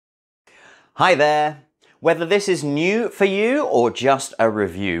Hi there! Whether this is new for you or just a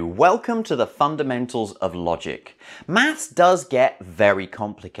review, welcome to the fundamentals of logic. Maths does get very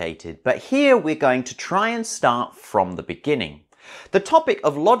complicated, but here we're going to try and start from the beginning. The topic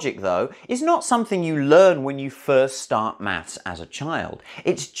of logic, though, is not something you learn when you first start maths as a child.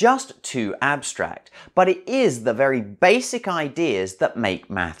 It's just too abstract, but it is the very basic ideas that make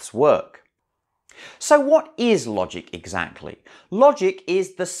maths work. So what is logic exactly? Logic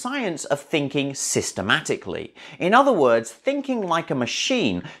is the science of thinking systematically. In other words, thinking like a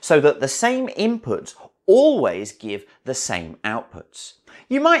machine so that the same inputs always give the same outputs.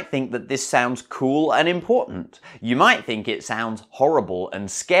 You might think that this sounds cool and important. You might think it sounds horrible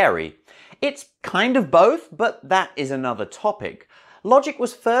and scary. It's kind of both, but that is another topic. Logic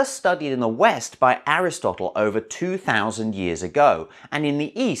was first studied in the West by Aristotle over 2,000 years ago, and in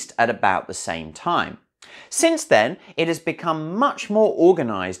the East at about the same time. Since then, it has become much more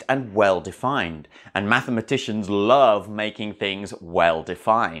organized and well-defined, and mathematicians love making things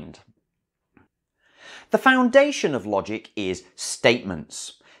well-defined. The foundation of logic is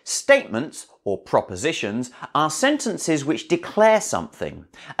statements. Statements, or propositions, are sentences which declare something.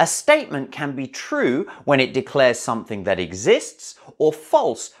 A statement can be true when it declares something that exists, or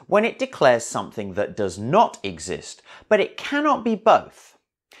false when it declares something that does not exist, but it cannot be both.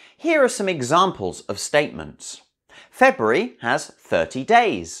 Here are some examples of statements. February has 30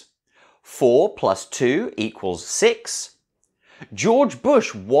 days. 4 plus 2 equals 6. George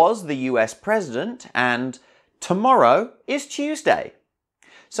Bush was the US president, and tomorrow is Tuesday.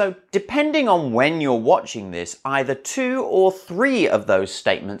 So, depending on when you're watching this, either 2 or 3 of those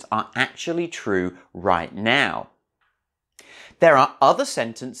statements are actually true right now. There are other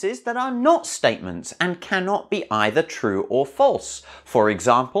sentences that are not statements and cannot be either true or false. For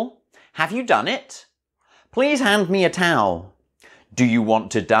example, have you done it? Please hand me a towel. Do you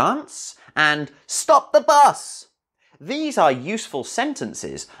want to dance? And stop the bus! These are useful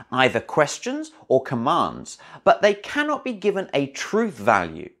sentences, either questions or commands, but they cannot be given a truth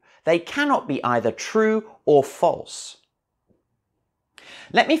value. They cannot be either true or false.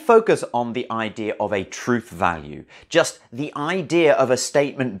 Let me focus on the idea of a truth value, just the idea of a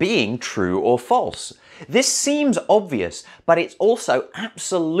statement being true or false. This seems obvious, but it's also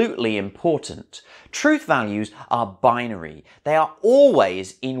absolutely important. Truth values are binary. They are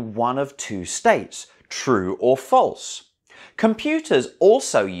always in one of two states, true or false. Computers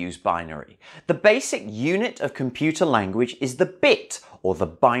also use binary. The basic unit of computer language is the bit, or the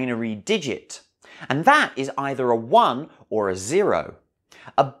binary digit. And that is either a 1 or a 0.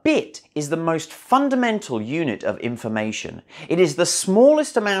 A bit is the most fundamental unit of information. It is the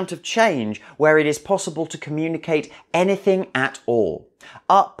smallest amount of change where it is possible to communicate anything at all.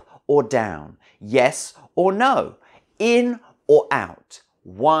 Up or down, yes or no, in or out,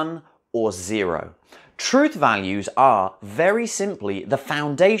 1 or 0. Truth values are, very simply, the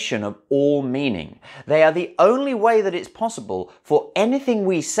foundation of all meaning. They are the only way that it's possible for anything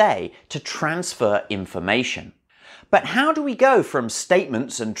we say to transfer information. But how do we go from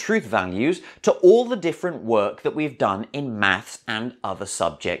statements and truth values to all the different work that we've done in maths and other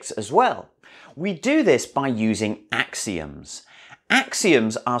subjects as well? We do this by using axioms.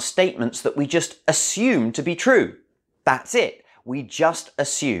 Axioms are statements that we just assume to be true. That's it. We just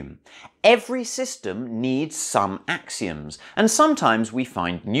assume. Every system needs some axioms, and sometimes we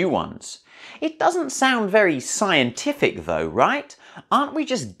find new ones. It doesn't sound very scientific though, right? Aren't we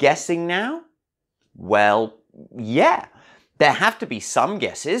just guessing now? Well, yeah. There have to be some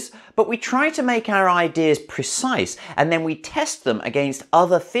guesses, but we try to make our ideas precise and then we test them against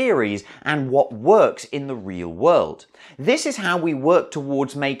other theories and what works in the real world. This is how we work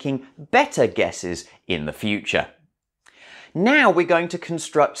towards making better guesses in the future. Now we're going to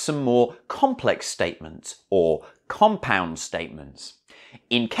construct some more complex statements, or compound statements.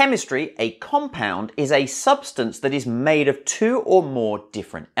 In chemistry, a compound is a substance that is made of 2 or more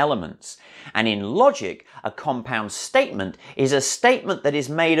different elements. And in logic, a compound statement is a statement that is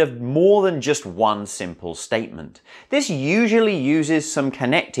made of more than just one simple statement. This usually uses some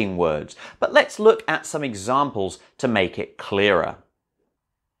connecting words, but let's look at some examples to make it clearer.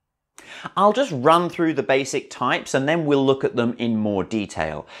 I'll just run through the basic types and then we'll look at them in more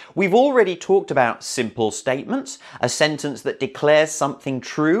detail. We've already talked about simple statements, a sentence that declares something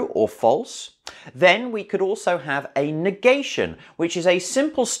true or false. Then we could also have a negation, which is a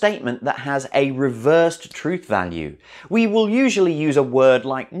simple statement that has a reversed truth value. We will usually use a word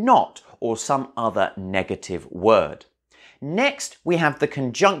like not or some other negative word. Next, we have the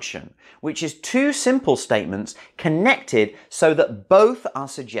conjunction, which is 2 simple statements connected so that both are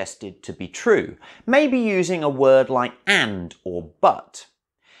suggested to be true, maybe using a word like and or but.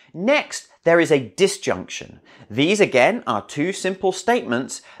 Next, there is a disjunction. These again are two simple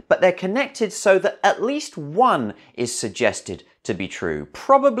statements, but they're connected so that at least one is suggested to be true,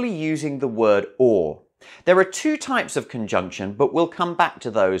 probably using the word or. There are two types of conjunction, but we'll come back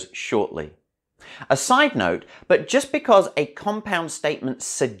to those shortly. A side note, but just because a compound statement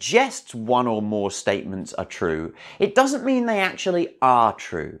suggests one or more statements are true, it doesn't mean they actually are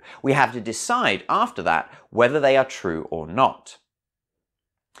true. We have to decide after that whether they are true or not.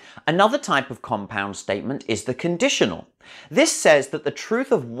 Another type of compound statement is the conditional. This says that the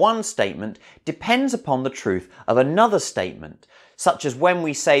truth of one statement depends upon the truth of another statement, such as when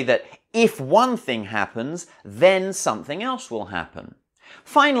we say that if one thing happens, then something else will happen.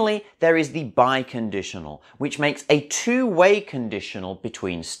 Finally, there is the biconditional, which makes a two-way conditional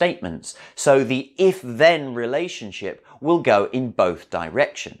between statements, so the if-then relationship will go in both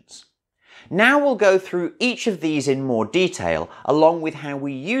directions. Now we'll go through each of these in more detail, along with how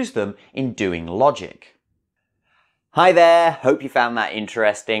we use them in doing logic. Hi there, hope you found that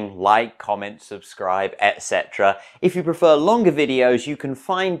interesting. Like, comment, subscribe, etc. If you prefer longer videos, you can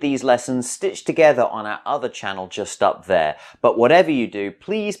find these lessons stitched together on our other channel just up there. But whatever you do,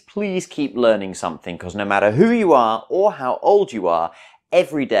 please keep learning something, because no matter who you are or how old you are,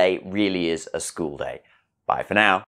 every day really is a school day. Bye for now.